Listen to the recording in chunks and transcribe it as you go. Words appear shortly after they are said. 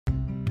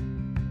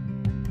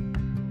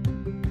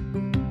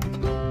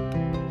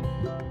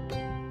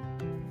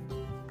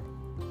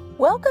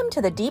Welcome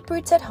to the Deep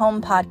Roots at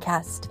Home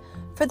podcast.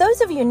 For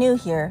those of you new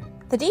here,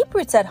 the Deep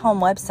Roots at Home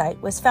website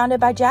was founded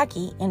by Jacque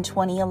in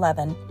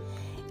 2011.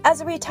 As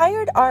a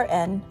retired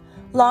RN,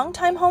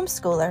 longtime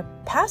homeschooler,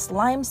 past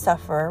Lyme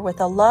sufferer with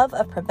a love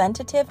of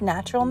preventative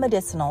natural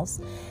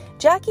medicinals,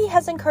 Jacque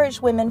has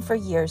encouraged women for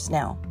years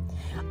now.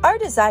 Our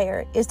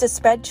desire is to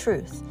spread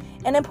truth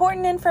and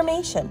important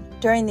information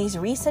during these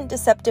recent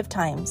deceptive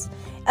times,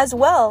 as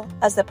well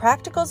as the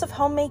practicals of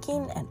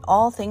homemaking and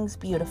all things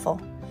beautiful.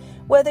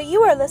 Whether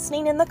you are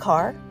listening in the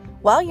car,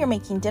 while you're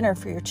making dinner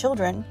for your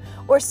children,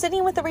 or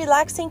sitting with a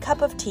relaxing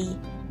cup of tea,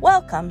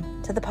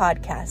 welcome to the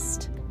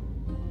podcast.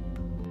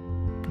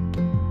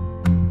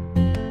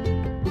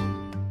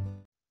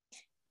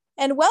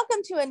 And welcome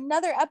to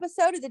another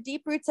episode of the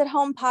Deep Roots at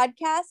Home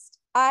podcast.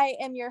 I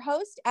am your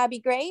host, Abby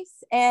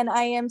Grace, and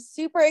I am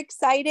super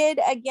excited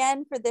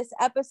again for this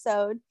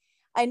episode.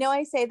 I know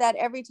I say that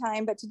every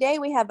time, but today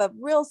we have a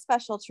real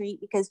special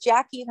treat because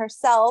Jacque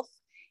herself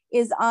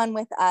is on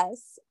with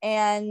us.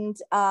 And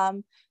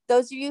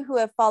those of you who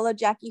have followed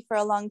Jacque for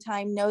a long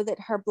time know that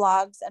her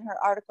blogs and her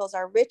articles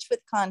are rich with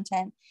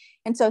content.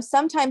 And so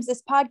sometimes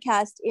this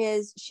podcast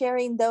is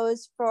sharing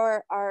those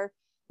for our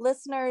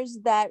listeners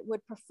that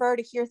would prefer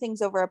to hear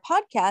things over a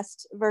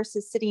podcast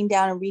versus sitting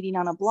down and reading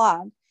on a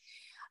blog.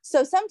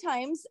 So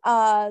sometimes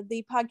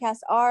the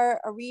podcasts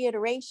are a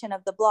reiteration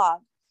of the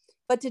blog.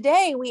 But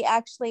today we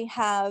actually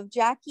have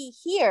Jacque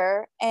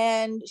here,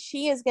 and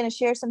she is going to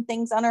share some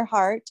things on her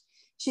heart.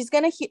 She's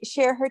going to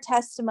share her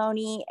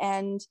testimony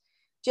and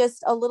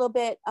just a little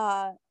bit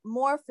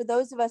more for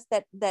those of us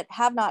that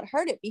have not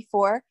heard it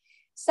before.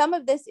 Some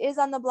of this is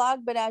on the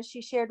blog, but as she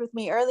shared with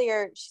me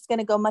earlier, she's going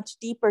to go much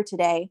deeper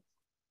today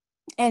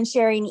and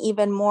sharing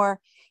even more.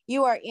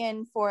 You are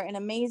in for an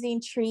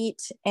amazing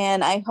treat,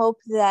 and I hope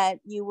that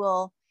you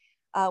will,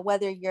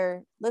 whether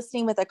you're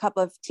listening with a cup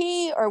of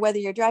tea or whether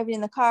you're driving in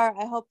the car,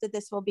 I hope that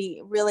this will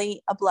be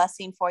really a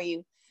blessing for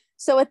you.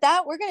 So with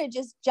that, we're going to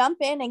just jump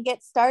in and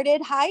get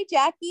started. Hi,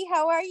 Jacque.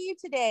 How are you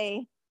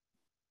today?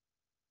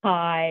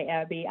 Hi,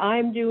 Abby.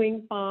 I'm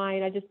doing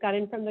fine. I just got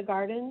in from the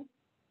garden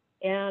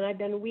and I've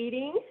been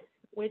weeding,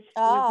 which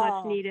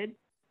was much needed.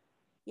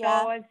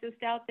 Yeah. So I was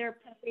just out there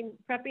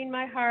prepping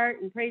my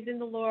heart and praising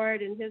the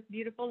Lord and his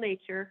beautiful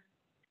nature.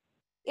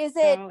 Is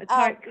it? So it's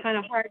kind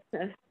of hard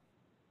to.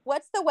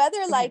 What's the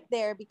weather like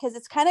there? Because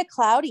it's kind of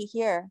cloudy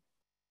here.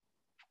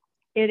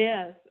 It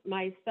is.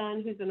 My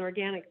son, who's an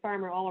organic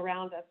farmer all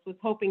around us, was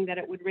hoping that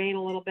it would rain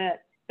a little bit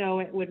so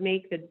it would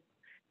make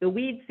the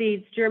weed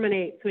seeds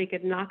germinate so he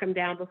could knock them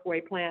down before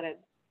he planted.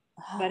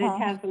 But it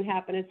hasn't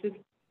happened. It's just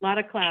a lot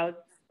of clouds.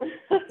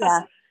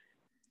 Yeah.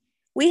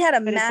 We had a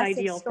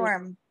massive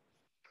storm.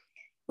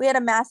 We had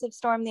a massive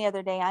storm the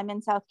other day. I'm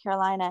in South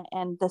Carolina,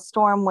 and the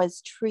storm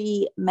was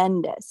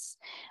tremendous.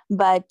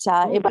 But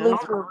it blew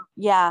through.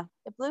 Yeah,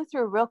 it blew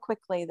through real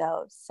quickly,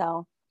 though.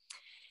 So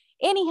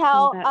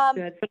anyhow,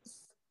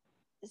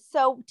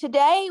 so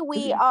today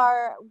we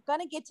are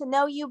going to get to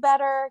know you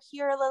better,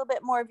 hear a little bit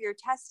more of your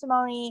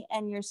testimony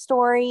and your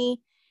story.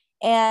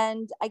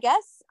 And I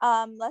guess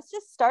let's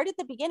just start at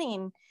the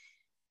beginning.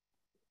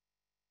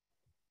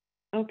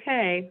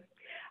 Okay.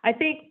 I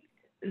think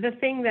the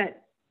thing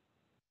that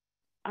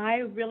I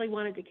really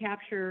wanted to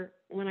capture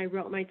when I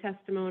wrote my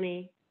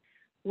testimony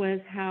was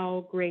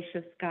how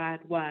gracious God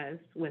was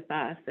with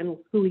us and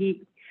who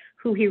he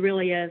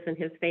really is and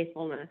his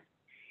faithfulness.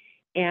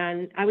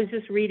 And I was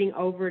just reading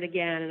over it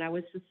again, and I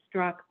was just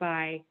struck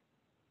by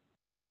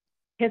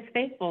his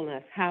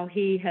faithfulness, how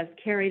he has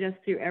carried us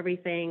through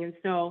everything. And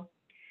so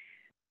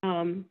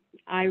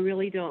I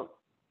really don't,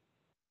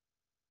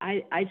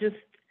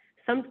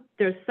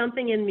 there's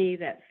something in me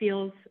that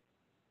feels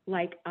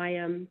like I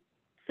am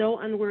so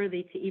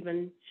unworthy to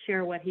even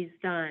share what he's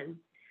done.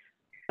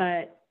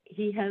 But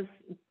he has,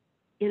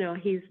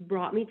 he's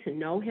brought me to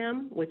know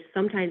him, which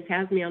sometimes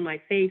has me on my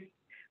face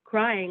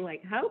crying,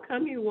 like, how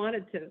come you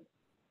wanted to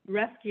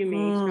rescue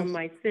me from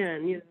my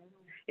sin?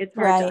 It's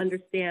hard to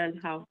understand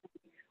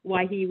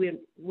why he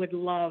would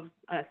love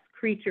us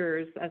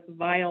creatures, us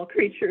vile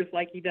creatures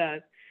like he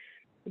does,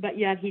 but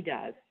yet he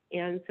does.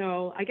 And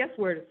so I guess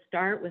where to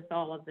start with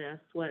all of this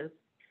was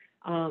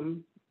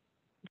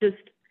just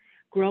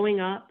growing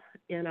up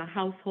in a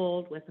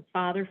household with a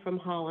father from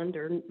Holland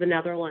or the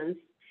Netherlands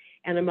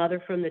and a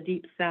mother from the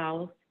deep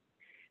South,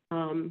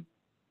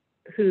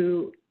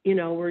 who,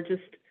 were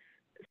just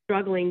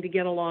struggling to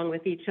get along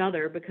with each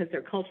other because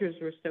their cultures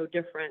were so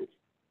different.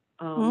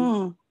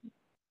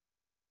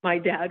 My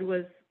dad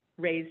was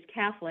raised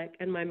Catholic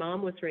and my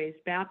mom was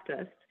raised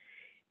Baptist.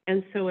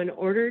 And so in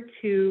order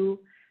to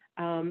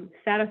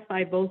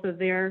satisfy both of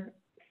their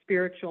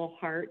spiritual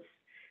hearts,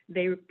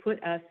 they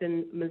put us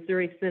in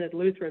Missouri Synod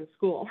Lutheran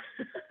School.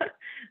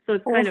 So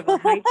it's kind of a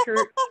high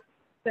church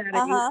setting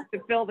to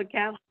fill the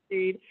Catholic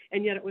need,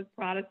 and yet it was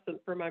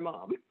Protestant for my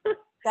mom.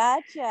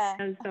 Gotcha.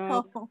 And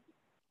so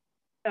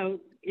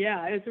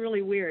yeah, it's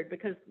really weird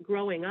because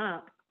growing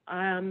up,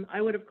 I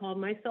would have called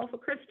myself a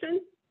Christian,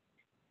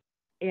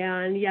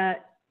 and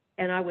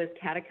I was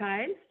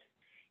catechized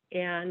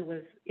and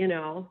was,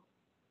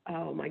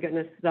 oh my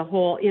goodness, the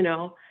whole,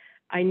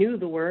 I knew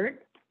the word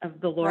of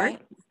the Lord,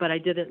 Right. but I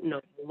didn't know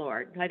the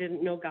Lord. I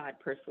didn't know God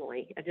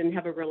personally. I didn't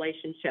have a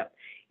relationship.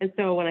 And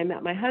so when I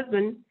met my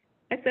husband,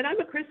 I said, I'm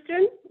a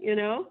Christian, you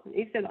know.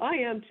 He said, I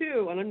am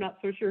too. And I'm not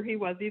so sure he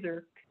was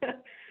either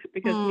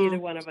because neither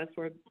one of us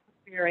were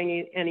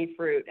bearing any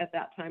fruit at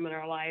that time in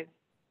our lives.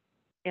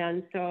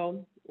 And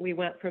so we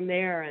went from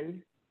there.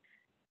 And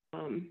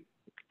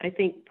I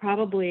think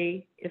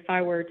probably if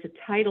I were to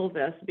title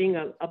this, being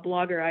a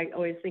blogger, I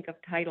always think of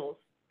titles.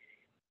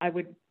 I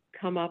would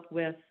come up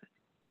with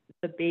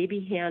the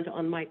baby hand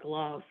on my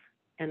glove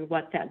and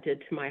what that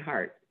did to my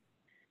heart.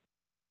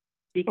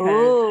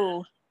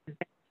 Because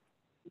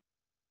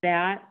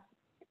that,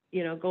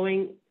 you know,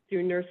 going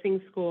through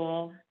nursing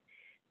school,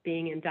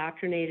 being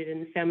indoctrinated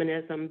in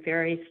feminism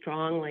very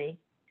strongly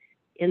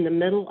in the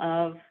middle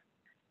of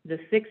the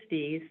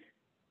 60s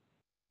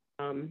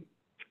and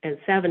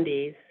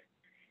 70s,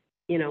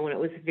 you know, when it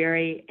was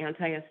very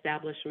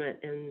anti-establishment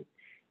and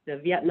the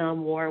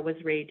Vietnam War was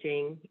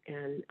raging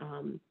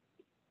and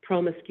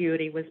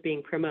promiscuity was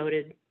being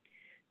promoted.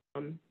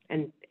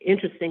 And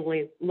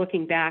interestingly,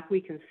 looking back,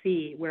 we can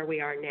see where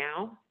we are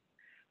now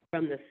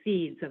from the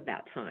seeds of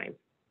that time.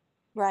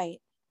 Right.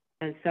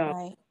 And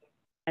so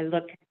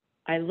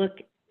I look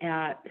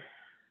at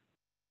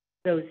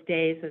those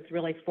days as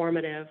really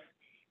formative.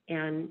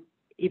 And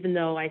even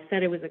though I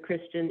said I was a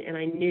Christian and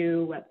I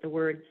knew what the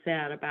word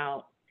said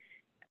about,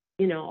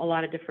 you know, a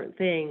lot of different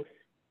things,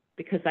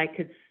 because I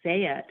could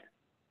say it,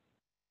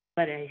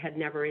 but I had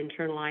never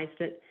internalized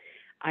it,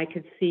 I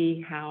could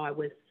see how I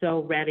was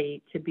so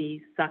ready to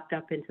be sucked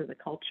up into the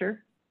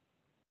culture.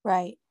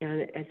 Right.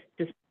 And it's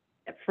just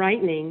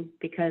frightening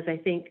because I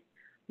think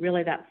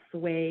really that's the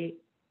way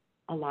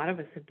a lot of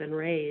us have been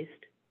raised.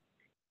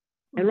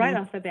 And right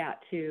off the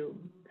bat, too,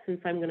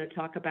 since I'm going to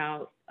talk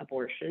about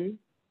abortion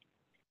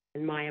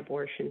and my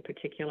abortion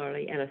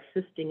particularly and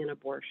assisting in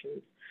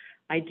abortions,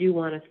 I do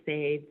want to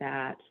say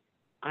that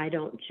I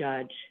don't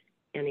judge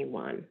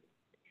anyone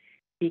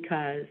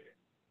because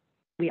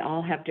we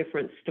all have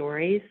different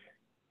stories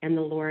and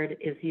the Lord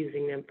is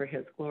using them for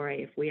his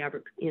glory. If we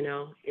ever, you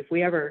know, if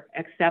we ever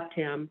accept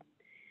him,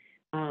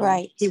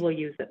 he will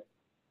use it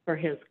for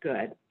his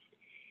good.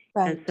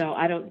 Right. And so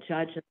I don't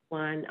judge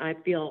anyone. I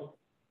feel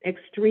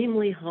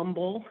extremely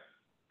humble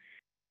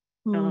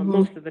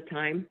most of the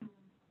time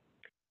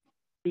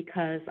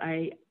because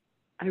I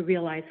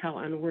realize how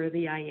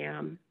unworthy I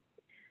am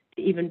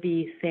to even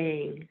be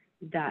saying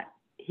that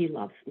he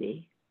loves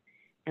me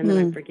and that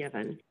I'm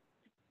forgiven.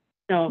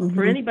 So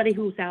for anybody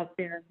who's out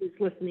there who's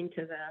listening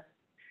to this,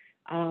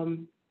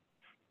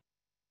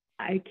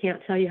 I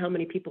can't tell you how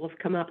many people have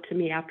come up to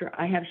me after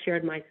I have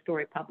shared my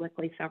story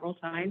publicly several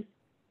times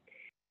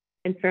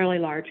in fairly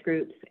large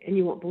groups. And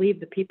you won't believe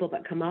the people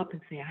that come up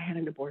and say, I had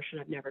an abortion.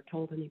 I've never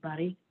told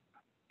anybody.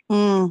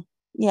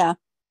 Yeah.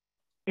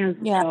 And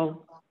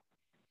so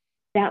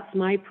that's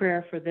my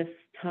prayer for this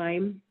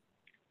time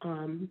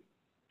on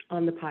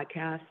the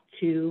podcast,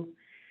 to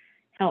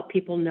help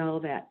people know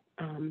that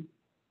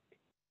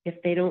if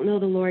they don't know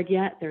the Lord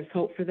yet, there's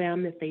hope for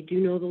them. If they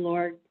do know the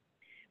Lord,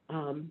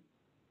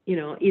 you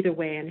know, either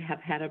way and have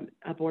had an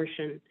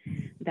abortion,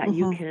 that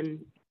you can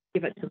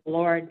give it to the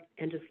Lord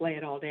and just lay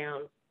it all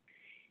down.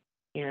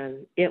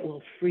 And it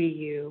will free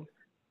you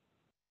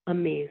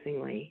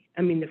amazingly.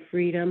 I mean, the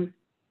freedom,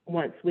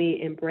 once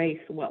we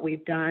embrace what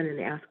we've done and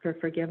ask for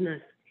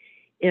forgiveness,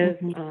 is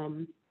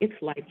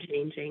it's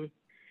life-changing.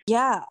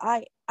 Yeah,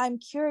 I'm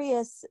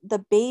curious, the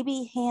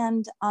baby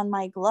hand on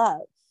my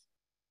glove,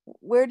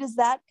 where does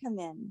that come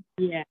in?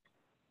 Yeah.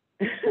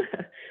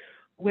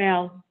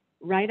 Well,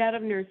 right out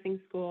of nursing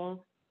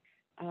school,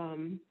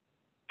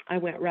 I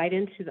went right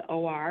into the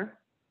OR.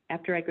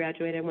 After I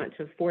graduated, I went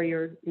to a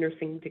 4-year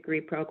nursing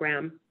degree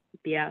program,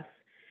 BS,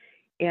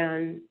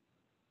 and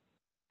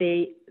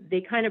they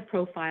kind of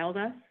profiled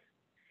us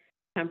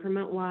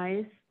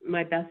temperament-wise.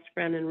 My best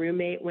friend and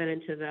roommate went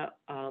into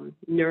the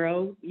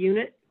neuro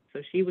unit,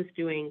 so she was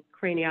doing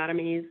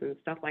craniotomies and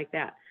stuff like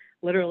that.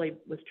 Literally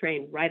was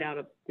trained right out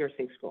of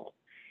nursing school.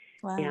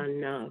 Wow.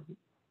 And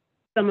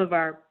some of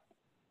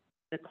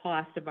the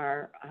cost of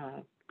our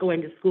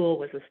going to school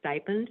was a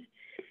stipend,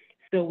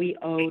 so we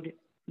owed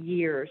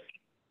years,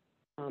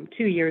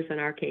 2 years in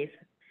our case,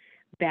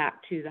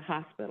 back to the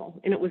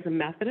hospital. And it was a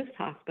Methodist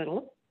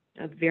hospital,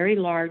 a very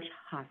large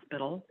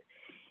hospital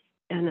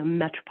in a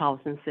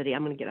metropolitan city.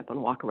 I'm going to get up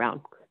and walk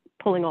around.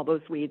 Pulling all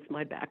those weeds,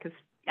 my back is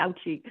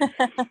ouchy.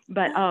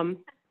 But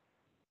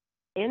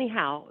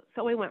anyhow,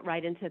 so we went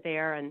right into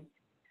there.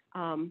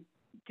 And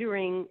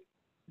during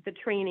the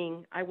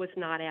training, I was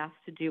not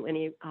asked to do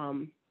any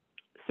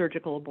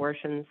surgical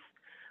abortions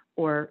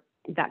or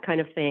that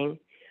kind of thing.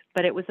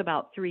 But it was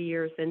about 3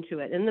 years into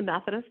it in the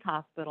Methodist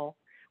hospital,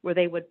 where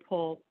they would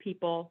pull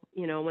people,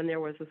 you know, when there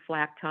was a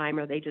slack time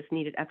or they just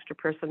needed extra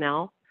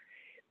personnel.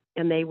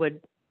 And they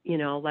would, you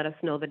know, let us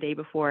know the day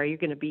before, you're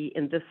going to be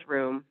in this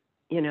room,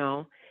 you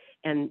know.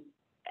 And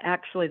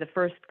actually the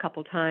first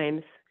couple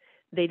times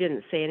they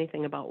didn't say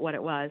anything about what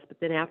it was.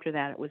 But then after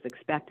that, it was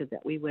expected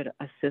that we would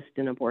assist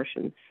in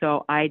abortions.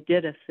 So I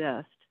did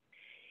assist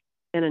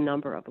in a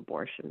number of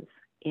abortions.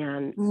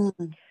 And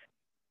Mm.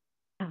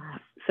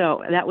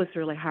 so that was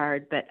really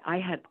hard, but I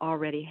had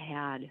already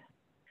had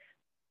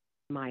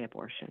my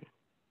abortion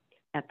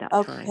at that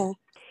time. Okay.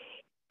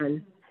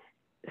 And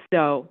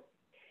so,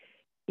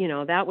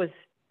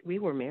 we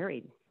were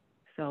married.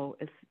 So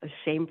it's a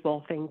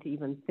shameful thing to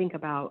even think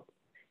about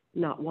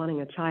not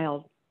wanting a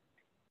child.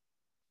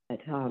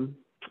 But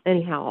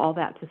anyhow, all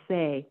that to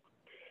say,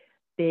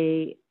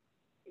 I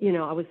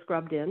was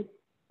scrubbed in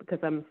because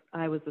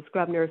I was a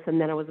scrub nurse, and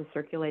then I was a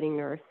circulating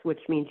nurse, which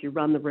means you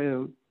run the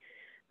room,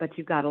 but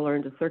you've got to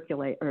learn to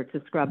circulate or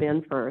to scrub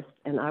in first.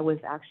 And I was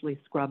actually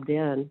scrubbed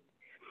in,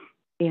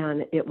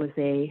 and it was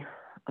a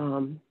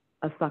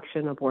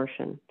suction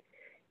abortion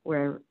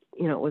where,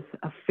 it was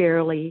a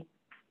fairly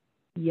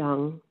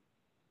young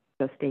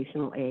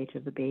gestational age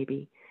of the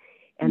baby.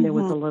 And there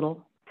was a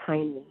little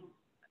tiny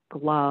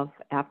glove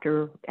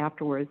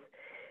afterwards.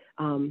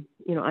 I'm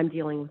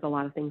dealing with a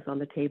lot of things on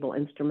the table,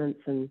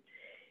 instruments and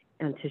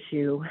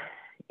tissue.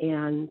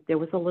 And there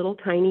was a little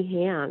tiny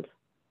hand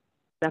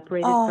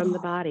separated from the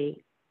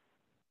body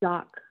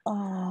stuck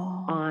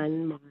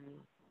on my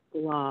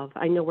glove.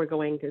 I know we're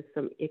going to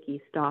some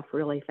icky stuff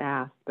really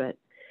fast, but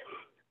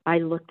I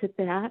looked at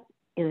that,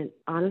 and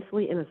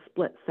honestly, in a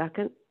split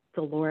second,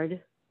 the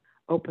Lord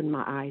opened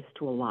my eyes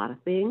to a lot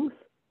of things.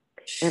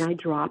 And I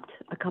dropped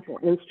a couple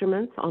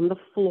instruments on the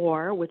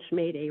floor, which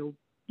made a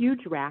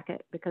huge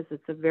racket because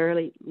it's a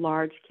very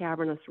large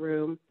cavernous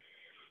room,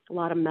 a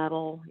lot of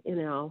metal,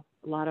 a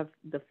lot of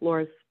the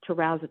floors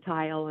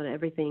terrazzo and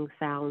everything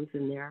sounds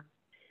in there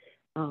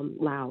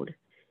loud.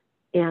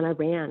 And I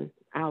ran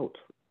out,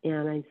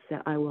 and I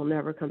said,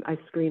 I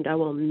screamed, I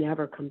will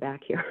never come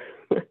back here.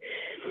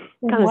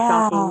 Kind of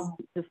shocking.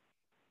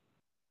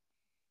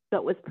 So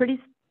it was pretty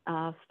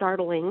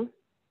startling.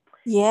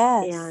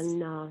 Yes.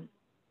 And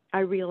I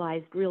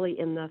realized really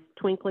in the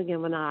twinkling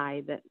of an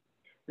eye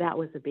that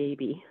was a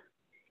baby,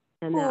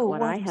 and that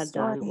what I had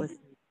done was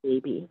a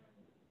baby.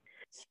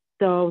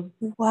 So,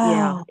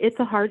 yeah, it's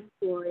a hard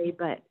story,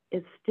 but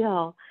it's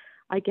still,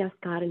 I guess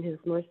God in his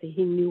mercy,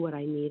 he knew what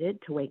I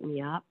needed to wake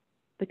me up,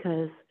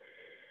 because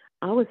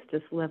I was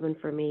just living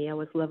for me. I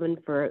was living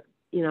for,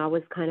 I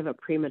was kind of a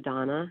prima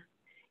donna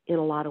in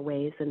a lot of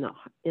ways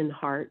in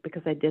heart,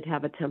 because I did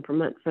have a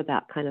temperament for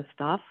that kind of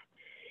stuff.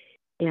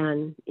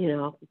 And,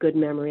 good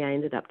memory, I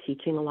ended up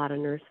teaching a lot of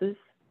nurses,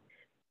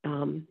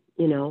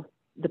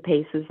 the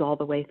paces all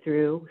the way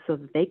through so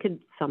that they could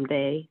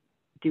someday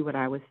do what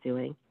I was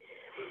doing.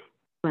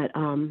 But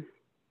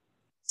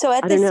so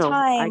at this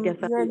time, I guess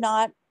you're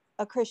not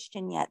a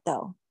Christian yet,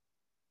 though.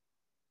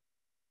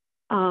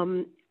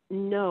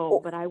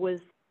 No, but I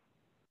was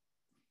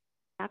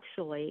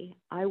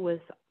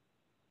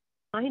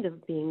kind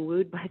of being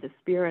wooed by the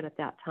Spirit at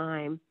that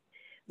time,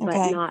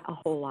 but not a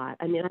whole lot.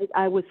 I mean,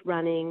 I was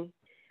running.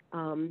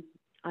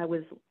 I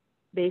was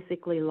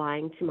basically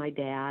lying to my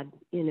dad,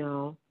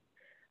 because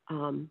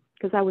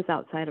I was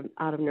out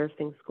of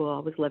nursing school. I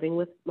was living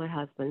with my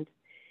husband,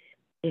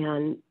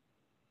 and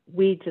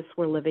we just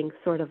were living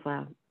sort of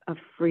a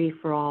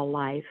free-for-all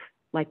life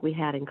like we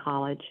had in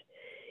college.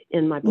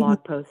 In my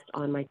blog post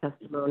on my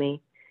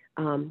testimony,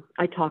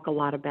 I talk a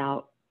lot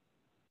about,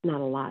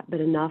 not a lot,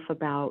 but enough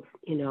about,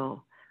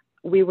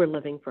 we were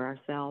living for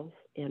ourselves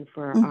and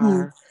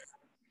for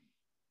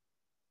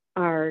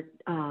our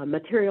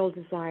material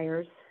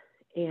desires,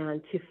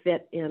 and to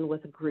fit in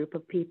with a group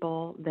of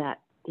people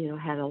that,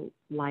 had a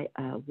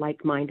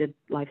like-minded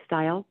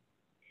lifestyle.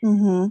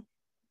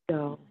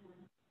 So,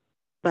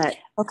 but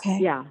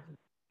yeah.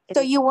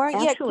 So you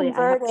weren't yet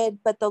converted,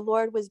 but the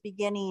Lord was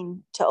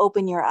beginning to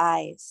open your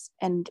eyes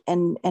and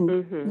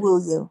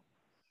woo you.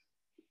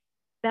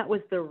 That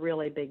was the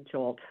really big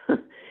jolt.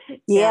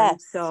 Yes.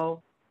 And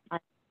so,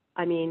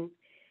 I mean,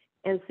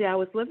 and see, I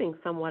was living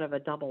somewhat of a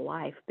double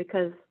life,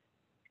 because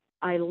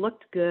I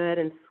looked good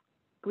and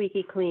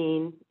squeaky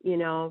clean,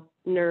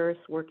 nurse,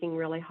 working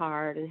really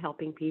hard and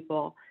helping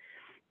people.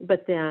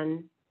 But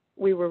then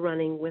we were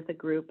running with a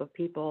group of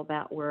people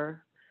that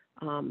were,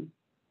 oh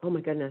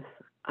my goodness,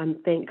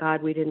 thank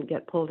God we didn't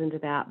get pulled into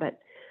that. But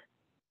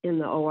in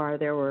the OR,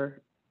 there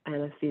were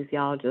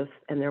anesthesiologists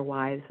and their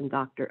wives, and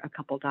a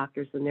couple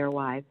doctors and their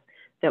wives,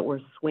 that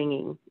were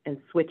swinging and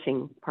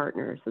switching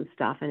partners and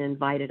stuff, and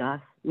invited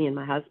us, me and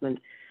my husband,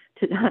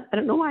 to, I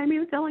don't know why I'm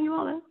even telling you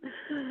all this,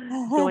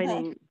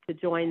 to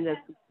join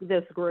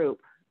this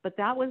group. But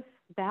that was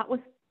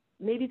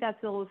maybe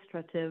that's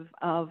illustrative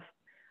of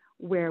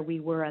where we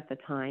were at the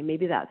time.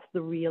 Maybe that's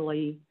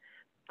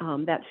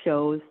that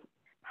shows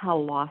how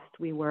lost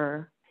we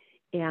were.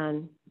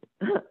 And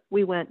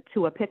we went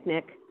to a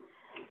picnic.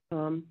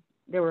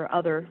 There were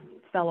other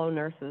fellow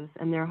nurses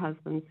and their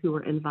husbands who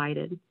were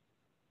invited.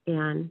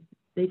 And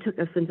they took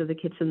us into the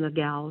kitchen, the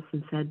gals,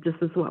 and said, this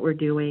is what we're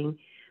doing,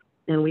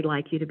 and we'd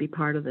like you to be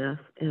part of this.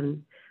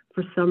 And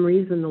for some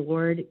reason, the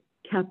Lord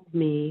kept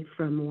me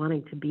from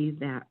wanting to be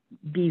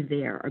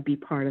there or be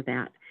part of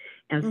that.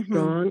 As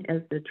strong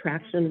as the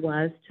attraction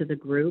was to the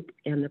group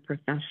and the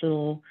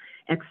professional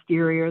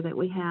exterior that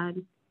we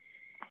had,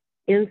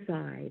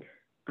 inside,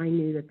 I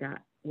knew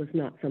that was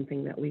not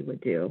something that we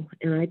would do.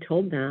 And I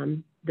told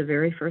them, the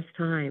very first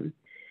time,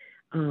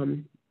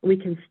 we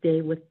can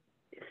stay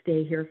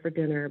here for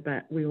dinner,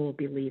 but we will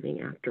be leaving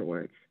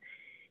afterwards.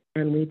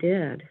 And we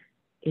did.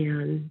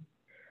 And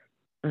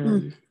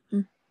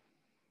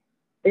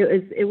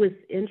it was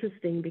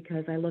interesting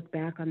because I look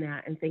back on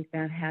that and think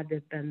that had to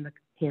have been the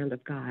hand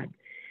of God,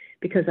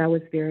 because I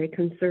was very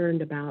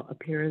concerned about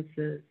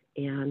appearances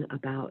and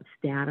about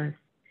status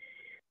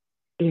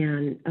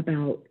and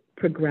about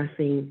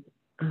progressing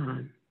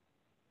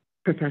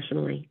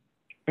professionally.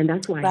 And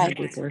that's why I had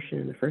the abortion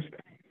in the first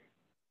place.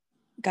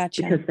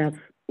 Gotcha. Because that's,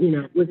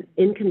 was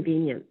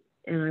inconvenient.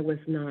 And I was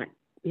not,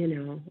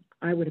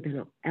 I would have been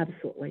an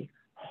absolutely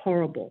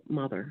horrible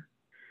mother.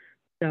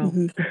 So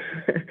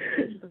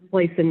the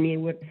place in me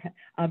would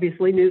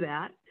obviously knew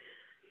that,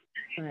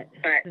 but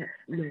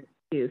no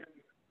excuse.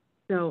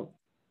 So,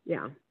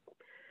 yeah.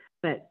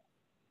 But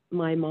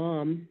my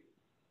mom,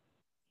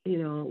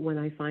 when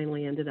I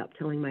finally ended up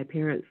telling my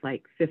parents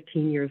like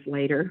 15 years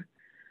later,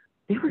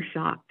 they were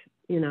shocked,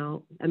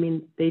 I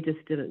mean, they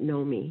just didn't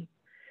know me.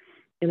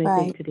 And I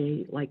think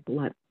today, like, a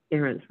lot of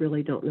parents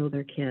really don't know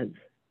their kids.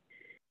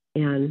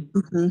 And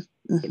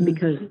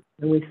because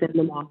when we send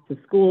them off to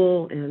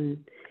school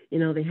and,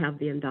 they have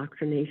the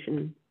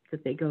indoctrination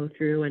that they go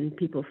through, and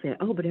people say,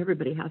 oh, but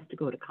everybody has to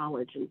go to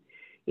college. And,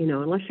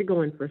 unless you're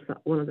going for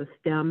one of the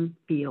STEM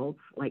fields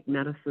like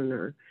medicine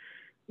or,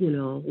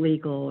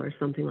 legal or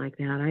something like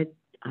that,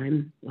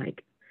 I'm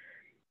like,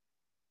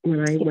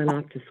 when I went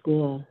off to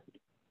school,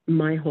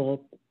 my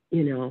whole,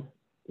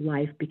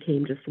 life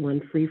became just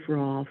one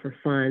free-for-all for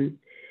fun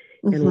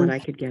and what I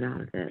could get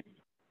out of it.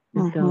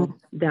 And so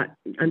that,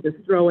 I'm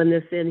just throwing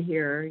this in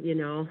here,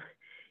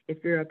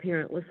 if you're a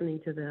parent listening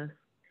to this,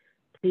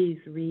 please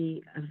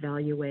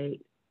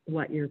reevaluate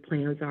what your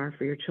plans are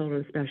for your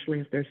children, especially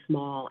if they're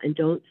small, and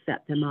don't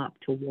set them up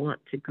to want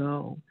to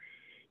go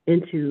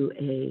into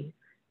a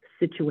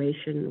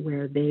situation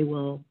where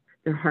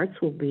their hearts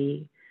will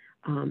be,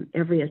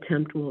 every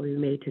attempt will be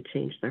made to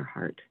change their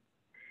heart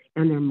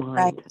and their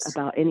mind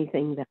about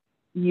anything that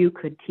you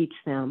could teach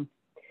them,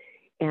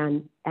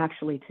 and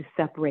actually to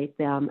separate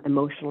them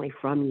emotionally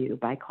from you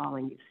by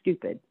calling you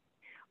stupid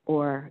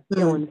or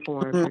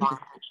ill-informed or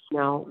just,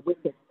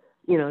 wicked.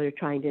 They're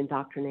trying to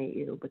indoctrinate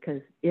you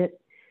because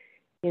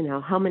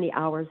how many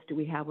hours do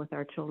we have with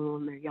our children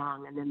when they're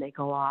young and then they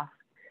go off?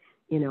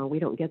 We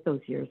don't get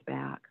those years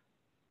back.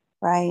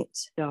 Right.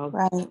 So,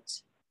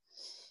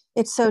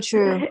 It's so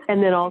true.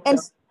 And then also,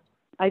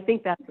 I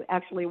think that's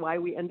actually why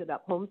we ended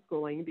up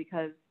homeschooling,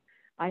 because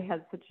I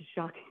had such a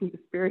shocking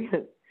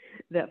experience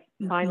that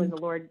finally the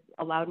Lord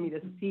allowed me to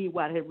see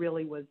what it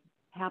really was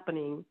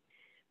happening.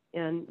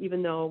 And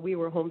even though we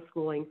were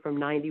homeschooling from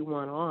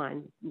 91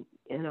 on,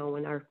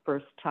 when our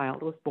first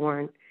child was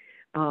born,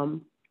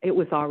 it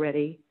was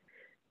already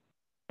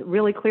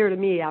really clear to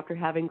me after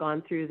having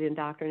gone through the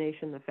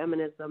indoctrination, the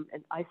feminism,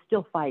 and I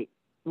still fight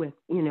with,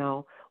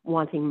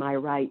 wanting my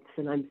rights.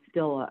 And I'm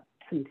still a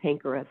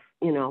cantankerous,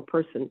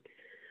 person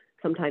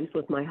sometimes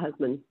with my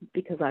husband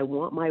because I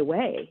want my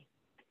way.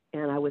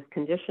 And I was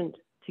conditioned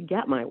to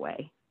get my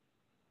way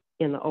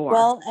in the OR.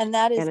 Well, and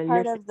that is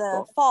part of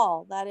the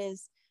fall. That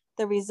is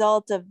the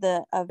result of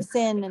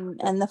sin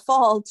and the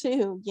fall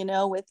too,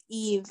 with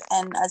Eve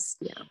and us.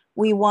 Yeah.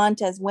 We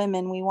want, as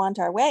women, we want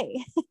our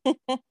way.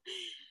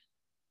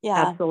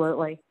 Yeah.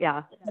 Absolutely.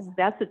 Yeah.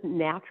 That's a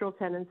natural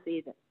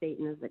tendency that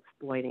Satan is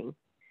exploiting.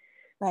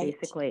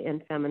 Basically,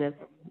 and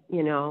feminism,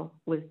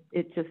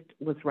 it just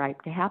was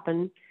ripe to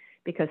happen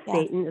because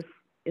Satan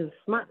is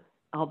smart.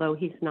 Although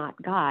he's not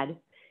God,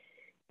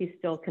 he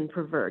still can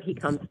pervert. He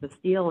comes to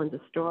steal and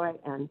destroy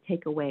and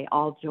take away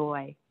all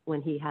joy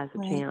when he has a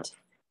chance.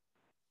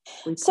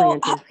 We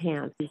plant his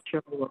hands. He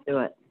sure will do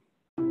it.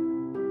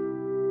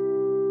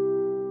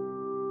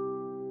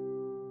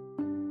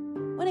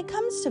 When it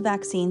comes to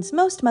vaccines,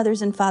 most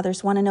mothers and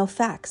fathers want to know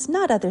facts,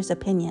 not others'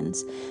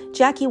 opinions.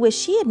 Jacque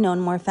wished she had known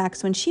more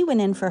facts when she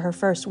went in for her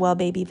first well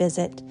baby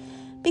visit.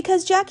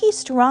 Because Jacque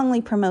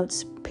strongly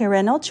promotes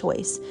parental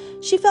choice,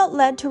 she felt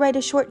led to write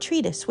a short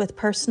treatise with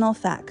personal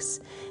facts.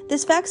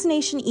 This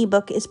vaccination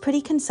ebook is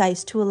pretty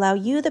concise to allow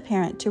you, the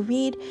parent, to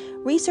read,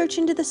 research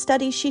into the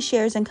studies she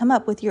shares, and come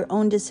up with your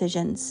own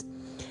decisions.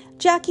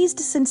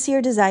 Jacque's sincere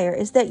desire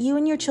is that you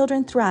and your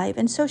children thrive,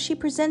 and so she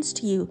presents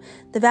to you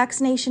the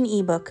vaccination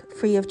ebook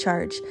free of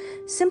charge.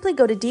 Simply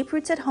go to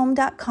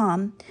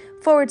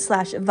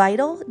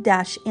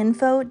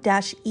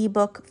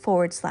deeprootsathome.com/vital-info-ebook/.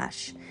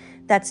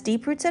 That's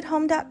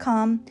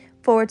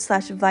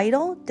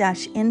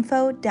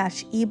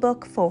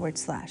deeprootsathome.com/vital-info-ebook/.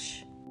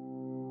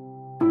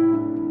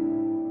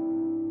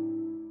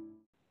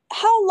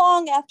 How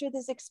long after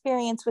this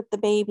experience with the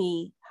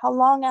baby, how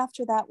long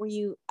after that were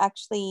you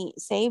actually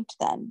saved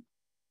then?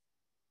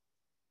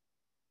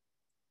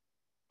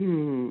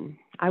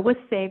 I was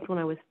saved when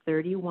I was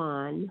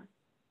 31.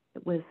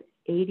 It was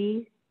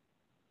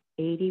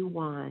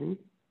 81.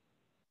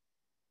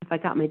 If I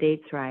got my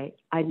dates right.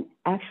 A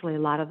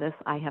lot of this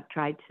I have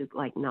tried to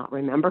not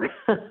remember.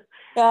 Yeah,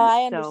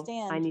 I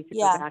understand. So I need to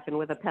go back and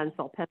with a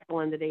pencil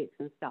in the dates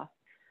and stuff.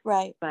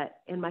 Right.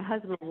 And my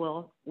husband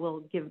will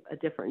give a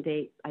different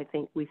date. I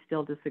think we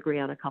still disagree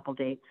on a couple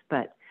dates,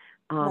 but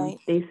Right.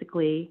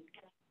 basically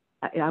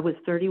I was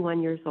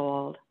 31 years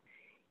old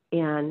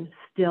and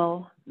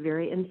still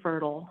very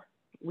infertile.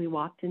 We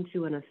walked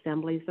into an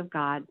Assemblies of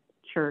God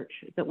church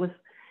that was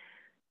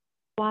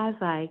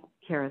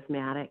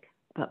quasi-charismatic,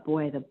 but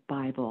boy, the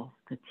Bible,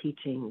 the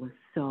teaching was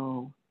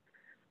so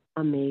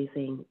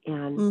amazing.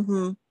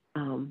 And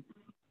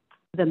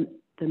the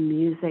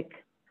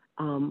music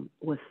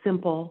was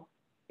simple.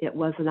 It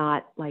was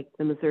not like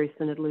the Missouri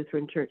Synod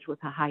Lutheran Church with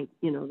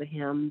the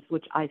hymns,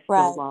 which I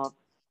still love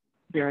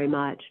very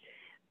much.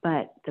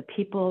 But the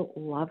people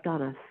loved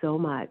on us so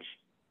much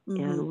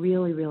and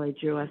really, really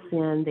drew us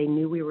in. They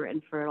knew we were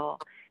infertile.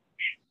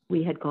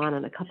 We had gone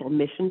on a couple of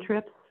mission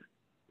trips.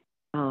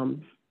 Well,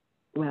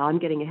 I'm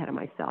getting ahead of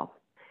myself.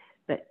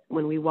 But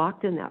when we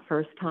walked in that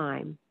first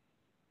time,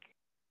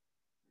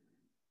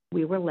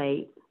 we were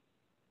late.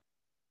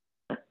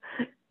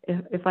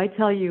 If I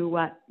tell you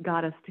what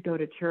got us to go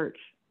to church,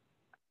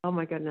 oh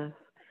my goodness,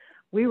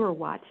 we were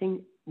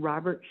watching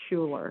Robert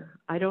Schuller.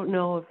 I don't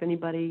know if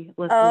anybody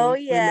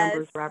listening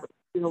remembers Robert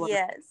Schuller.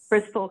 Yes.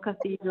 Crystal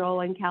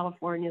Cathedral in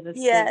California, this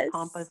big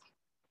pompous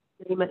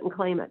name it and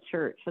claim it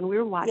church. And we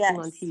were watching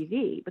on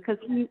TV because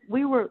we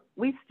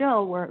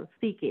still were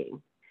seeking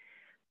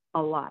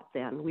a lot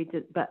then. We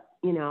did, but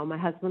my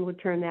husband would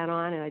turn that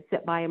on and I'd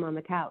sit by him on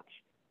the couch.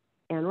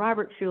 And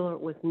Robert Schuller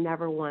was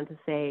never one to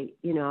say,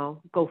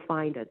 go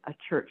find a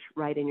church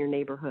right in your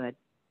neighborhood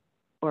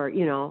or,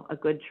 a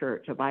good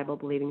church, a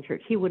Bible-believing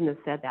church. He wouldn't have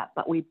said that.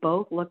 But we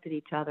both looked at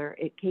each other.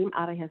 It came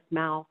out of his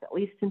mouth, at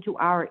least into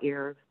our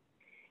ears.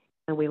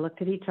 And we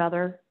looked at each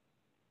other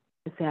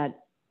and said,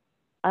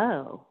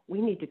 oh,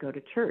 we need to go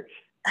to church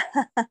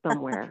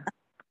somewhere.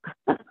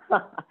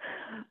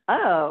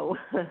 Oh.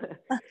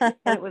 And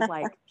it was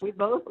like, we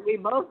both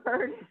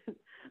heard it.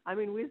 I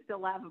mean, we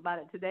still laugh about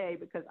it today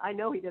because I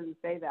know he didn't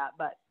say that,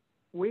 but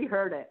we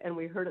heard it and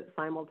we heard it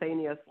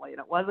simultaneously. And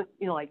it wasn't,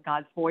 like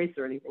God's voice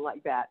or anything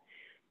like that.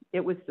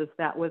 It was just,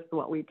 that was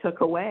what we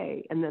took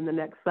away. And then the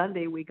next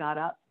Sunday we got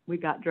up, we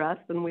got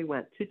dressed and we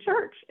went to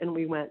church and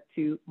we went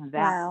to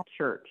that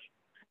church.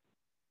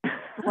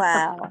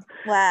 Wow.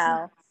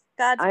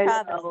 God's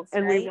providence,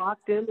 and right? we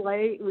walked in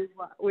late.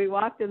 We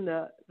walked in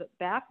the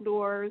back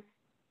doors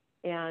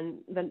and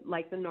then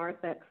like the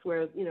narthex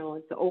where,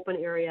 it's the open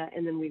area.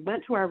 And then we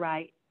went to our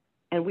right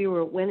and we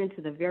went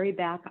into the very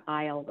back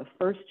aisle, the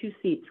first two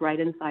seats right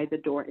inside the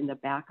door in the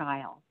back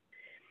aisle.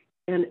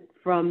 And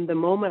from the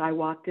moment I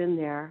walked in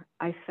there,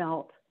 I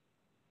felt,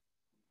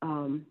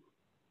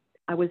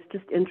 I was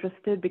just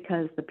interested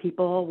because the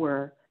people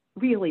were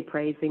really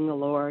praising the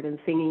Lord and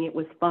singing. It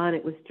was fun.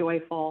 It was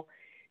joyful.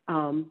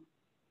 And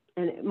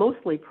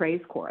mostly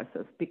praise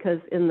choruses because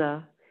in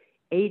the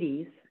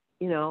 80s,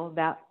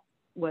 that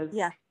was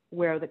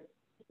where the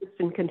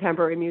Christian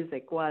contemporary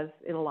music was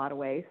in a lot of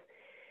ways.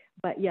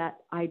 But yet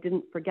I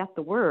didn't forget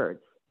the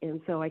words.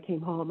 And so I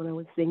came home and I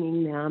was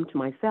singing them to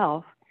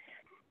myself.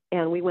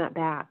 And we went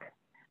back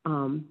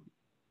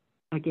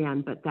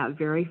again. But that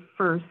very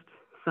first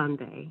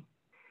Sunday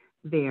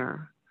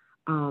there,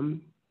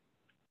 Tommy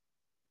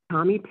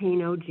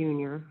Pano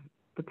Jr.,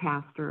 the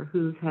pastor,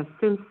 who has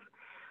since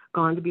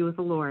gone to be with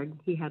the Lord,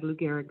 he had Lou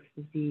Gehrig's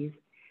disease,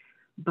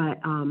 but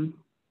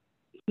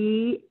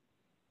he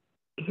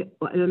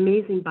an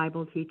amazing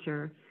Bible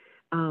teacher.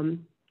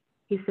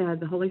 He said,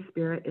 the Holy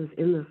Spirit is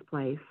in this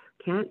place.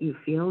 Can't you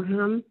feel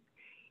him?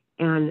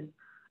 And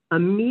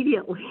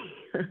immediately,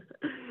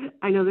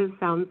 I know this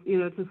sounds,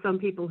 to some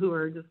people who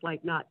are just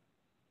like not,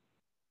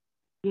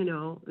 they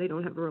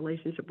don't have a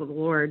relationship with the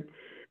Lord.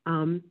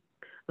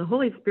 The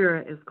Holy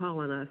Spirit is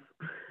calling us,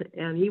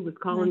 and he was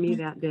calling me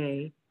that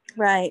day.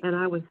 Right. And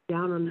I was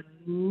down on my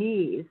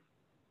knees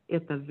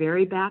at the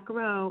very back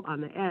row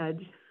on the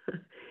edge,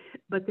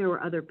 but there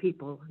were other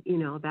people,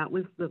 that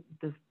was the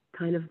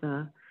kind of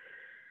the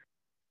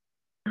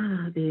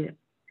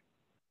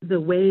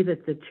way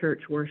that the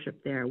church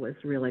worshiped there was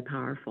really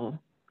powerful,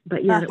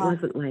 but yet it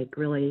wasn't like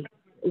really,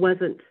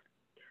 wasn't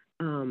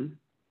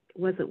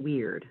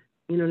weird.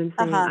 You know what I'm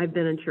saying? I've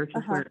been in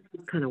churches where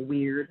it's kind of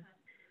weird,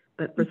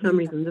 but for some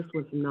reason this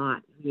was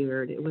not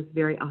weird. It was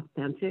very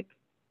authentic,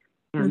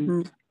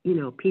 and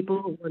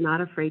people were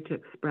not afraid to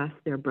express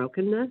their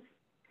brokenness.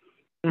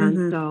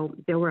 And so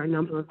there were a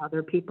number of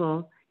other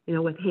people,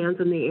 with hands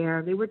in the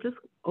air. They were just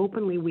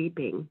openly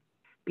weeping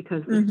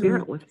because the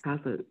Spirit was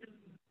present.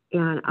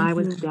 And I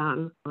was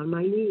down on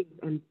my knees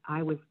and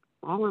I was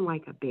falling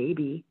like a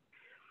baby.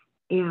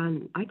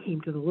 And I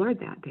came to the Lord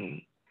that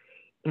day.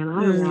 And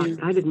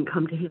I didn't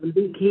come to him.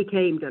 He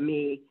came to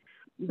me.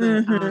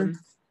 But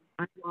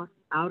I walked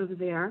out of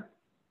there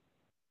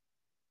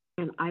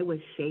and I was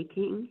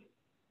shaking.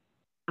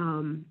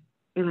 And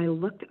I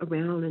looked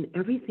around and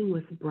everything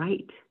was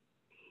bright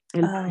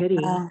and pretty.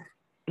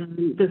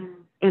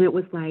 And it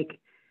was like,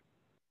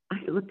 I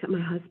looked at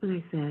my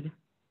husband, I said,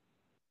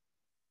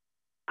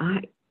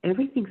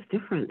 everything's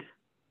different.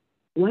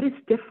 What is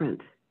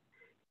different?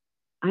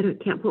 I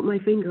can't put my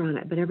finger on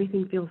it, but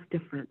everything feels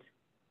different.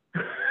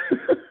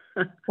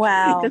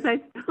 Wow. Because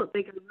I don't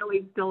think I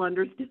really still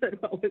understood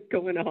what was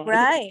going on.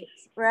 Right.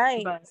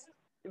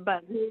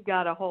 But he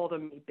got a hold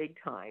of me big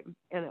time,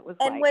 and it was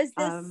And like,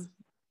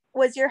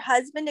 was your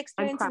husband I'm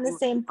experiencing crying the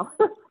same? right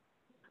now.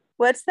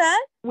 What's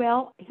that?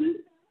 Well,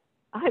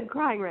 I'm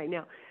crying right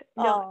now.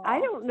 No, I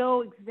Oh. don't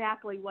know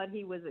exactly what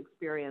he was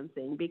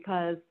experiencing,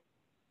 because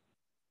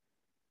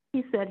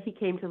he said he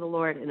came to the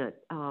Lord in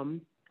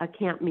a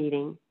camp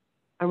meeting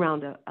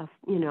around a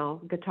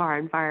guitar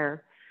and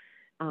fire,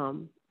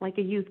 like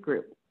a youth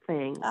group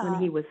thing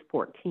when he was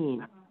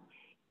 14.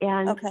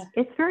 And Okay.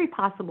 it's very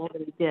possible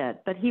that he did,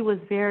 but he was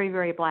very,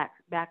 very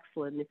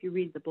backslidden. If you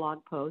read the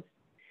blog post,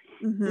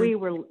 we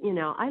were,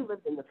 I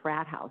lived in the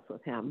frat house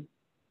with him.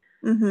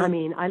 I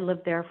mean, I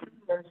lived there from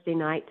Thursday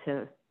night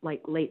to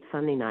like late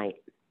Sunday night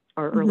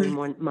or early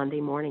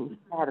Monday morning.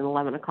 I had an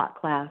 11 o'clock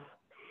class,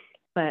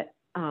 but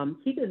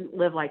he didn't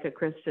live like a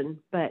Christian,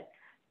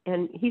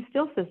 and he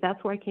still says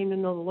that's where I came to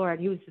know the Lord.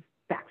 He was just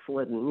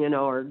backslidden,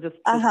 or just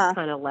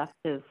kind of left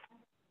he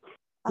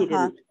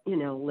didn't,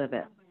 live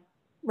it.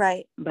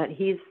 Right. But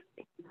he's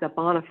a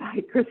bona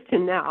fide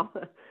Christian now.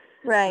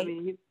 Right. I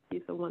mean,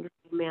 he's a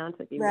wonderful man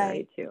to be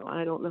married to.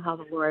 I don't know how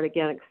the Lord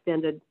again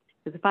extended,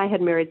 because if I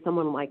had married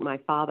someone like my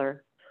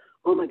father,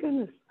 oh my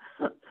goodness,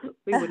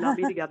 we would not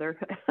be together.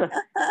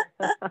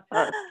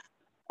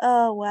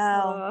 Oh,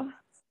 wow.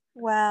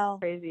 Wow.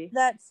 Crazy.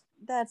 That's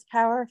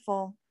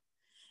powerful.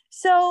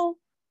 So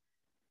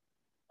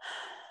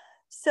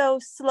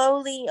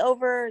slowly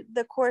over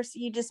the course,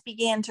 you just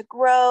began to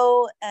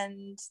grow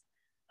and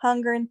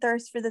hunger and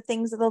thirst for the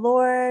things of the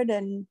Lord.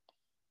 And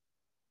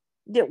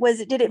did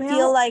it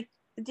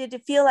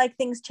feel like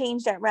things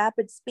changed at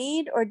rapid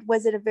speed, or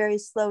was it a very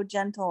slow,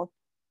 gentle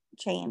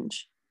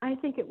change? I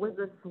think it was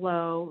a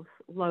slow,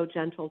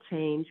 gentle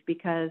change,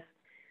 because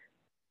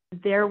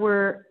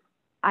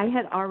I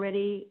had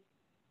already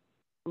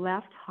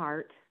left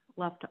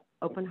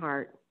Open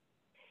Heart,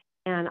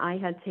 and I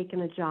had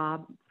taken a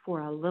job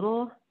for a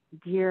little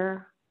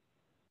dear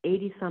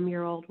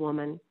 80-some-year-old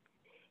woman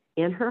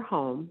in her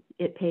home.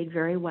 It paid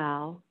very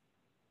well,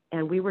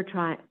 and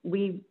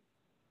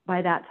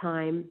by that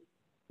time,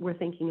 we're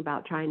thinking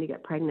about trying to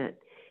get pregnant.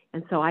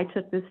 And so I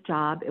took this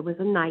job. It was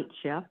a night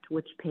shift,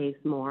 which pays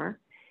more.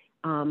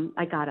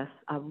 I got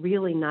a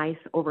really nice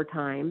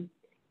overtime.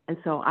 And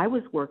so I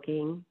was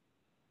working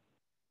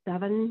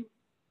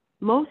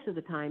most of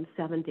the time,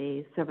 7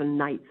 days, 7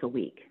 nights a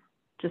week,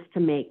 just to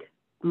make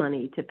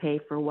money to pay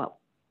for what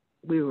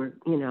we were,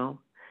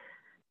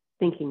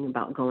 thinking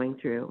about going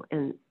through.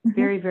 And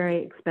very,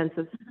 very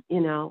expensive,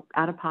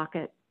 out of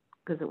pocket,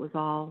 because it was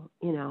all,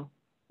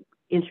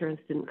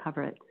 insurance didn't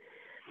cover it.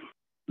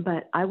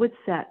 But I would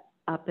set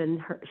up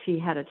she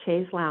had a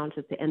chaise lounge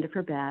at the end of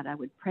her bed. I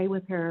would pray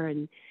with her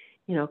and,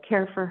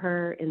 care for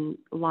her in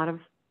a lot of,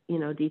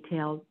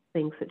 detailed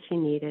things that she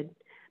needed,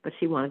 but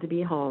she wanted to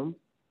be home.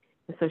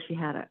 And so she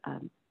had a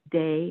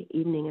day,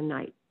 evening, and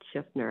night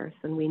shift nurse,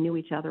 and we knew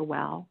each other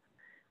well.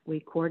 We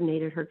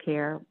coordinated her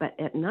care, but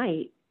at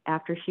night,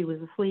 after she was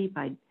asleep,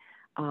 I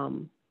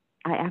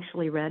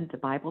actually read the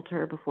Bible to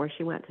her before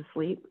she went to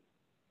sleep,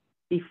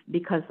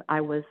 because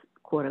I was,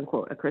 quote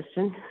unquote, a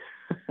Christian,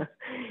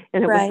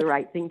 and it was the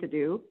right thing to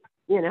do,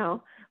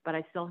 but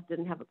I still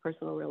didn't have a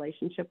personal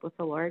relationship with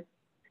the Lord.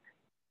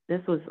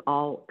 This was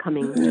all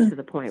coming to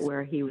the point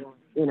where he was,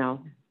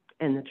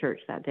 in the church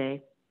that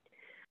day.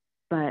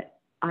 But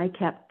I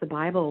kept the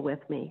Bible with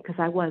me, because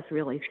I was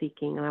really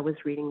seeking, and I was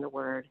reading the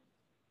Word.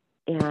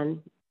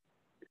 And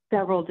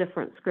several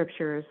different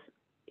scriptures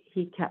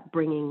he kept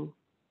bringing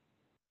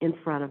in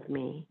front of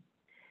me.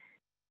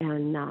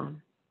 And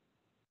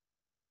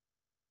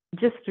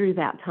just through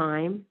that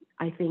time,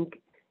 I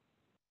think,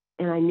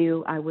 and I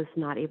knew I was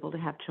not able to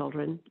have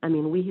children. I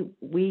mean,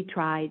 we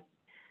tried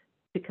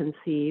to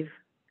conceive.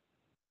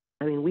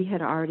 I mean, we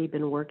had already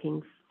been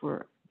working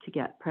to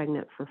get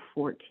pregnant for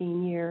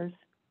 14 years.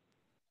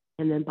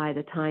 And then by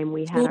the time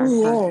we had our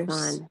first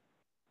son,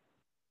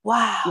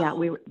 wow. Yeah,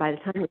 by the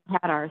time we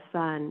had our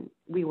son,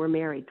 we were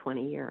married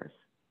 20 years,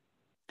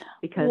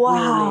 because we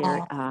were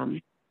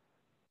married.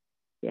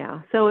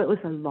 So it was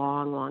a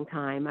long, long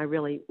time. I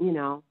really,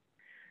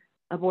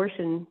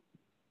 abortion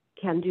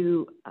can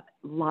do a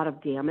lot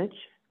of damage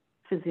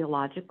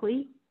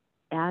physiologically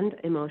and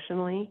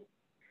emotionally.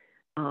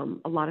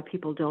 A lot of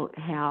people don't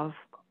have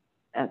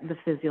the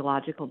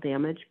physiological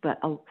damage,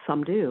 but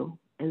some do,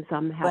 and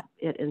some have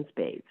it in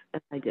spades,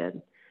 as I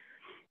did.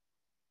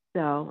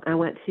 So I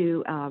went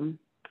to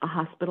a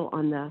hospital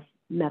on the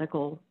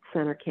medical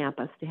center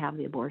campus to have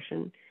the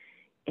abortion.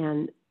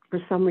 And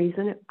for some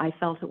reason, I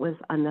felt it was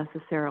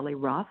unnecessarily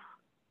rough.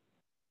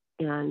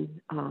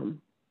 And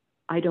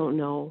I don't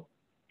know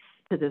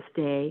to this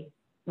day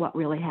what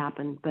really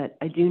happened, but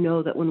I do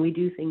know that when we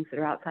do things that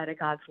are outside of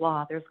God's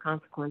law, there's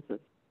consequences.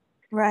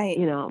 Right.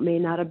 It may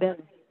not have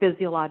been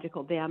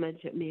physiological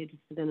damage. It may have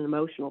just been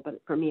emotional,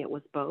 but for me, it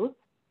was both.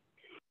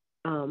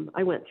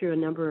 I went through a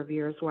number of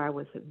years where I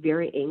was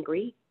very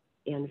angry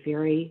and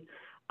very,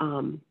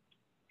 I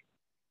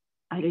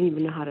didn't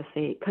even know how to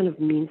say it, kind of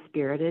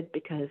mean-spirited,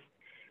 because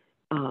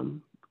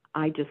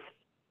I just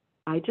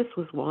I just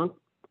was wrong.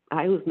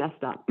 I was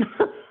messed up.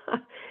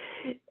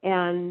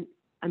 And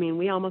I mean,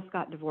 we almost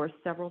got divorced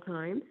several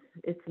times.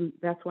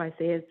 That's why I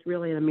say it's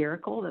really a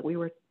miracle that we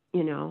were,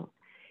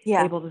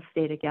 able to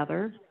stay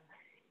together.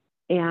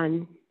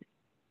 And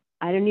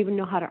I didn't even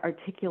know how to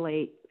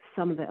articulate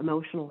some of the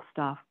emotional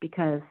stuff,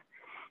 because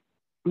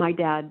my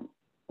dad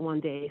one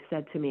day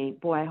said to me,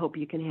 "Boy, I hope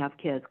you can have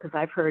kids, because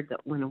I've heard that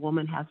when a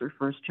woman has her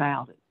first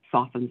child, it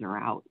softens her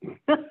out."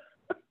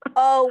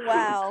 Oh,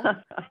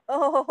 wow.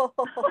 Oh.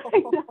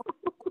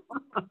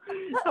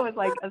 So it was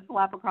like a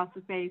slap across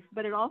the face,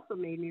 but it also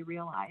made me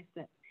realize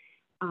that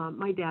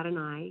my dad and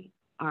I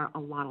are a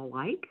lot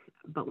alike,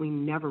 but we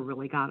never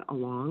really got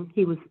along.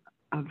 He was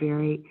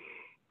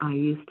I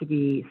used to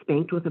be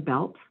spanked with a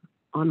belt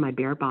on my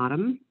bare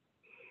bottom.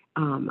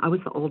 I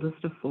was the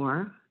oldest of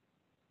 4.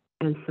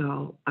 And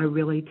so I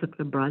really took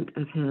the brunt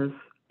of his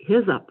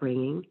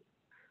upbringing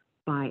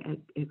by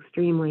an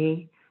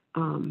extremely,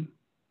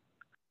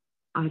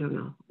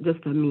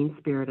 just a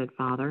mean-spirited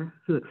father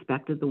who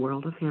expected the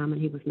world of him,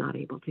 and he was not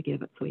able to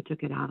give it, so he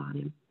took it out on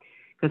him,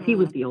 because he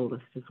was the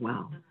oldest as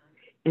well.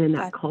 And in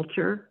that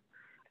culture,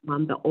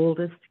 the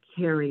oldest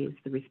carries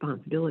the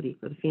responsibility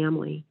for the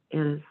family,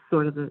 and is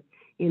sort of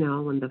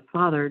when the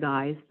father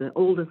dies, the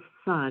oldest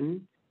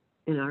son,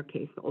 in our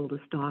case, the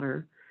oldest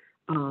daughter,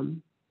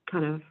 kind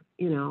of,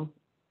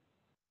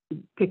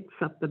 picks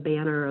up the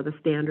banner or the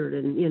standard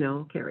and,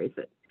 carries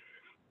it.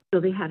 So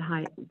Dad had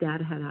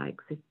high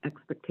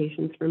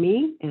expectations for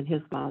me, and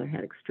his father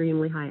had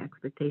extremely high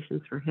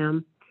expectations for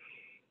him.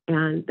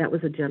 And that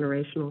was a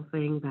generational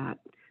thing that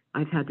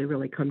I've had to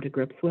really come to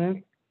grips with.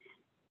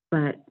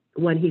 But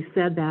when he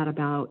said that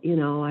about,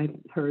 I've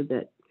heard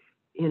that,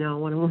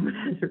 when a woman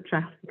has her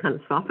child, it kind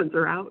of softens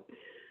her out.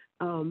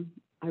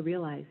 I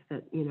realized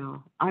that,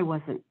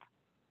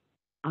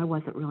 I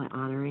wasn't really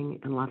honoring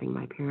and loving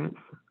my parents,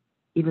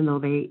 even though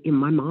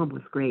my mom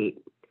was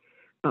great,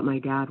 but my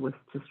dad was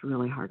just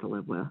really hard to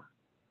live with,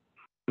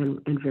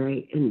 and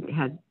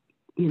had,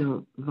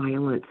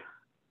 violent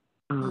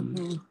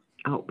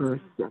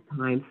outbursts at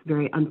times,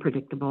 very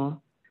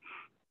unpredictable.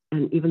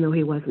 And even though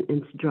he wasn't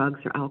into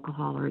drugs or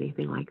alcohol or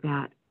anything like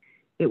that,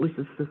 it was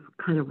just this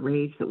kind of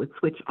rage that would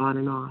switch on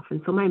and off.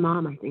 And so my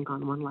mom, I think,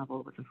 on one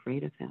level was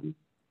afraid of him.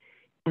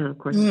 And of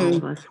course, all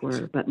of us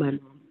were. But my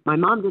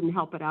mom didn't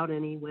help it out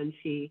any when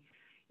she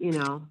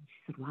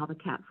said, "While the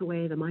cat's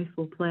away, the mice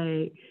will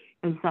play,"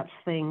 and such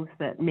things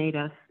that made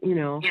us,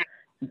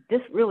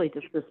 just really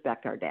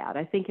disrespect our dad.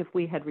 I think if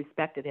we had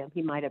respected him,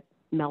 he might have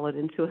mellowed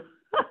into it.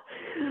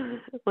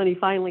 When he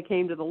finally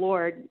came to the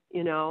Lord,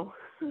 we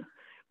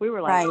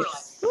were like,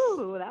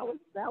 "Ooh, that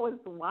was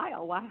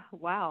wild!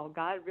 Wow,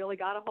 God really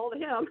got a hold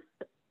of him,"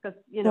 because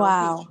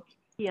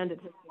he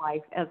ended his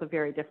life as a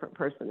very different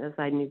person as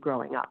I knew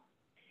growing up,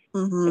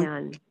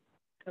 and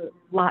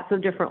lots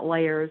of different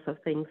layers of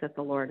things that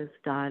the Lord has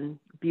done,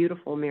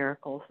 beautiful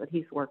miracles that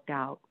He's worked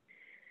out.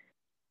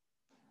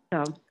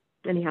 So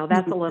anyhow,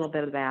 that's a little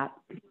bit of that.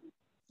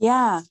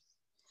 Yeah.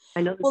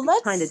 I know this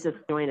is kind of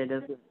disjointed,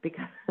 isn't it?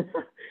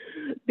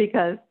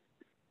 Because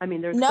I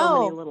mean, there's so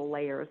many little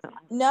layers.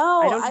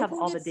 No, I don't have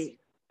all the details.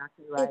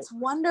 Exactly right. It's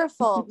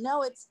wonderful.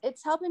 No, it's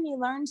helping me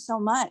learn so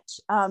much.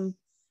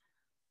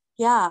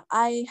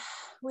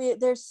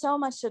 There's so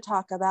much to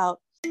talk about.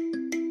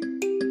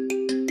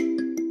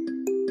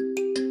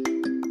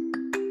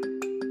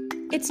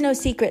 It's no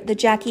secret that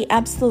Jacque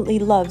absolutely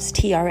loves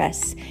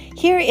TRS.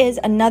 Here is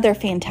another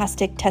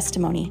fantastic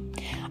testimony.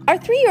 Our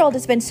 3-year-old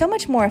has been so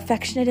much more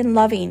affectionate and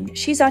loving.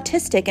 She's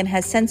autistic and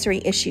has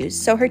sensory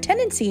issues, so her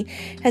tendency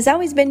has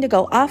always been to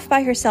go off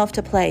by herself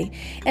to play,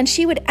 and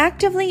she would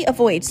actively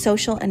avoid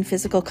social and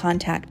physical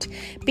contact.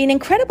 Being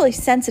incredibly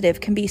sensitive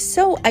can be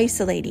so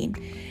isolating.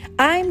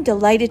 I'm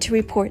delighted to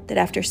report that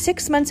after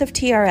 6 months of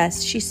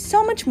TRS, she's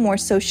so much more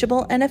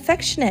sociable and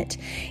affectionate.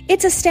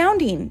 It's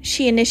astounding.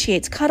 She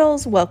initiates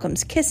cuddles,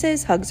 welcomes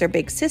kisses, hugs her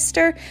big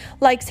sister,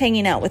 likes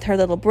hanging out with her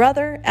little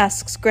brother,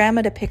 asks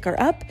Grandma to pick her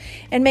up,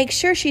 and makes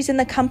sure she's in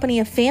the company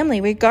of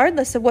family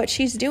regardless of what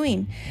she's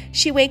doing.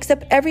 She wakes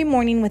up every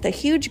morning with a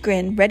huge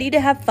grin, ready to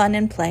have fun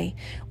and play.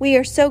 We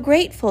are so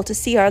grateful to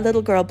see our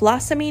little girl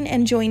blossoming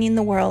and joining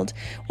the world,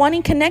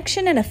 wanting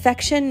connection and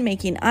affection,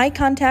 making eye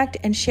contact,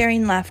 and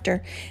sharing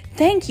laughter.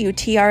 Thank you,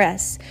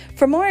 TRS.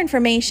 For more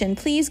information,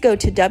 please go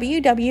to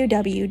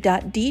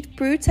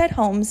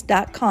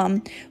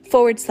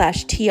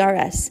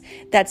www.deeprootsathome.com/TRS.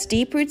 That's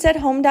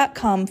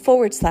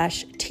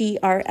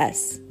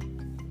deeprootsathome.com/TRS.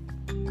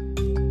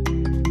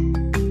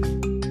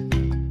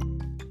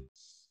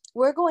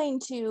 We're going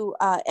to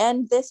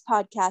end this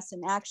podcast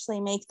and actually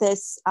make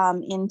this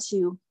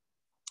into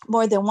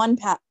more than one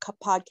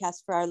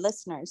podcast for our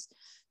listeners.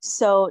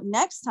 So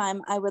next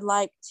time, I would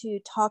like to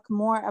talk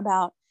more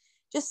about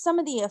just some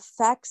of the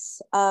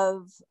effects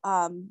of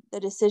the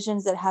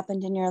decisions that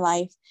happened in your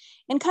life,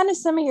 and kind of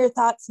some of your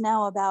thoughts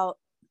now about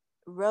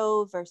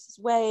Roe versus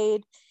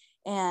Wade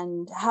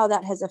and how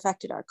that has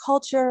affected our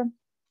culture,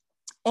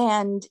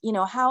 and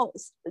how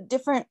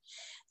different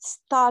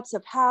thoughts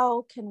of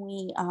how can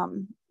we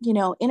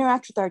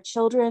interact with our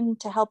children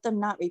to help them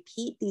not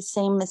repeat these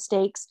same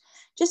mistakes.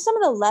 Just some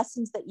of the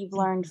lessons that you've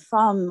learned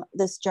from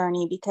this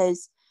journey,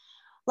 because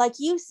like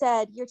you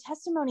said, your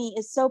testimony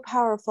is so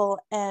powerful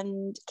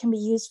and can be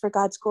used for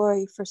God's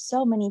glory for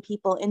so many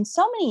people in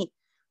so many,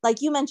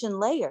 like you mentioned,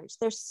 layers.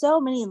 There's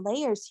so many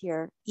layers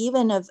here,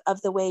 even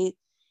of the way,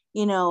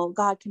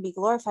 God can be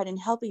glorified in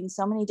helping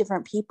so many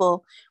different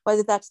people,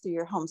 whether that's through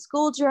your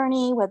homeschool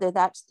journey, whether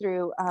that's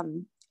through,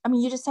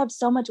 you just have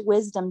so much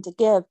wisdom to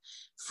give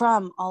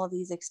from all of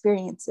these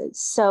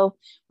experiences. So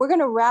we're going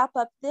to wrap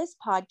up this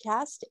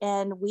podcast,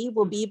 and we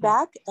will be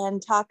back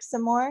and talk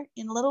some more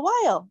in a little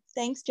while.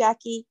 Thanks,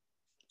 Jacque.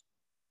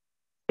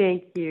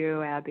 Thank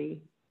you,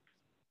 Abby.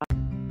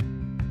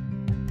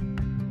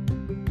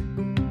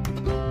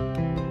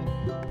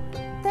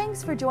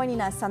 Thanks for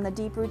joining us on the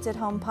Deep Roots at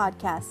Home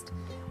podcast.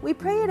 We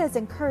pray it has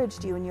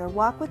encouraged you in your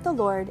walk with the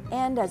Lord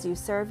and as you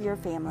serve your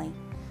family.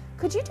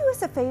 Could you do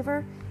us a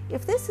favor?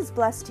 If this has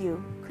blessed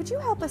you, could you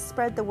help us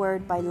spread the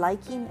word by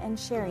liking and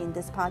sharing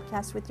this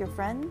podcast with your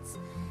friends?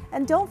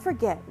 And don't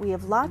forget, we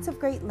have lots of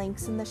great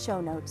links in the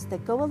show notes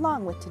that go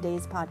along with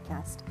today's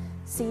podcast.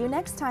 See you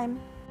next time.